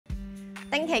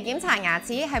定期檢查牙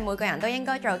齒係每個人都應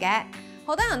該做嘅。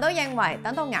好多人都認為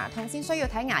等到牙痛先需要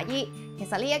睇牙醫，其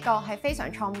實呢一個係非常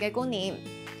錯誤嘅觀念。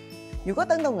如果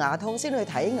等到牙痛先去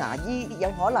睇牙醫，有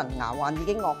可能牙患已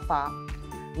經惡化，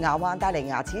牙患帶嚟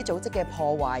牙齒組織嘅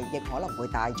破壞亦可能會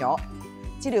大咗，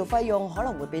治療費用可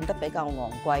能會變得比較昂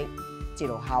貴，治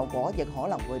療效果亦可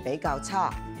能會比較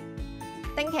差。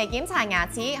定期檢查牙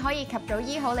齒可以及早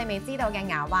醫好你未知道嘅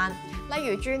牙患，例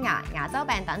如蛀牙、牙周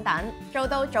病等等，做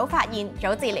到早發現、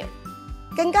早治療。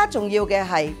更加重要嘅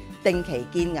係定期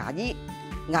見牙醫，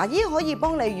牙醫可以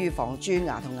幫你預防蛀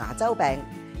牙同牙周病，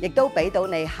亦都俾到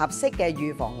你合適嘅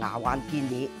預防牙患建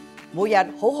議。每日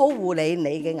好好護理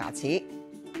你嘅牙齒，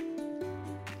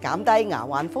減低牙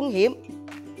患風險，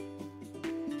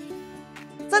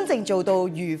真正做到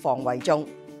預防為重，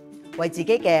為自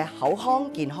己嘅口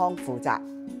腔健康負責。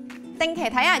定期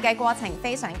睇牙嘅過程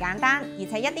非常簡單，而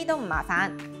且一啲都唔麻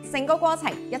煩，成個過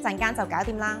程一陣間就搞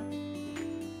掂啦。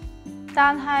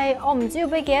但係我唔知要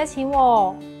俾幾多錢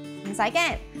喎。唔使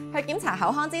驚，去檢查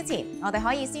口腔之前，我哋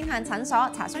可以先向診所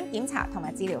查詢檢查同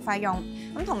埋治療費用，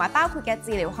同埋包括嘅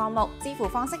治療項目、支付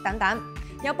方式等等。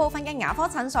有部分嘅牙科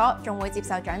診所仲會接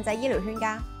受長者醫療券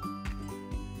㗎。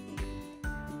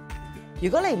如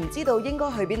果你唔知道應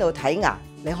該去邊度睇牙，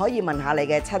你可以問下你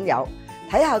嘅親友，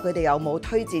睇下佢哋有冇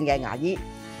推薦嘅牙醫。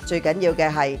最緊要嘅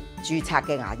係註冊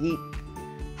嘅牙醫。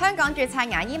香港註冊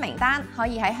牙醫名單可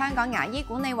以喺香港牙醫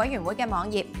管理委員會嘅網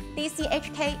頁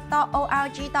dchk.org.hk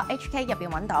入邊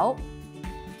揾到。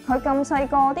佢咁細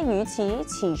個，啲乳齒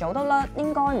遲早都甩，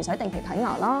應該唔使定期睇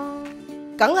牙啦。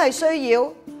梗係需要，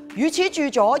乳齒蛀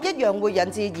咗一樣會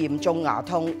引致嚴重牙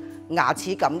痛、牙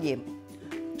齒感染，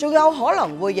仲有可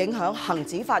能會影響恆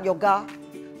齒發育㗎。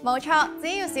冇錯，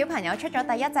只要小朋友出咗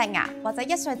第一隻牙或者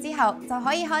1歲之後，就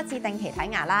可以開始定期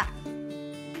睇牙啦。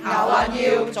牙患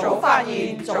要早發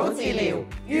現、早治療，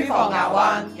預防牙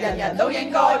患，人人都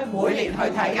應該每年去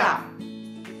睇牙。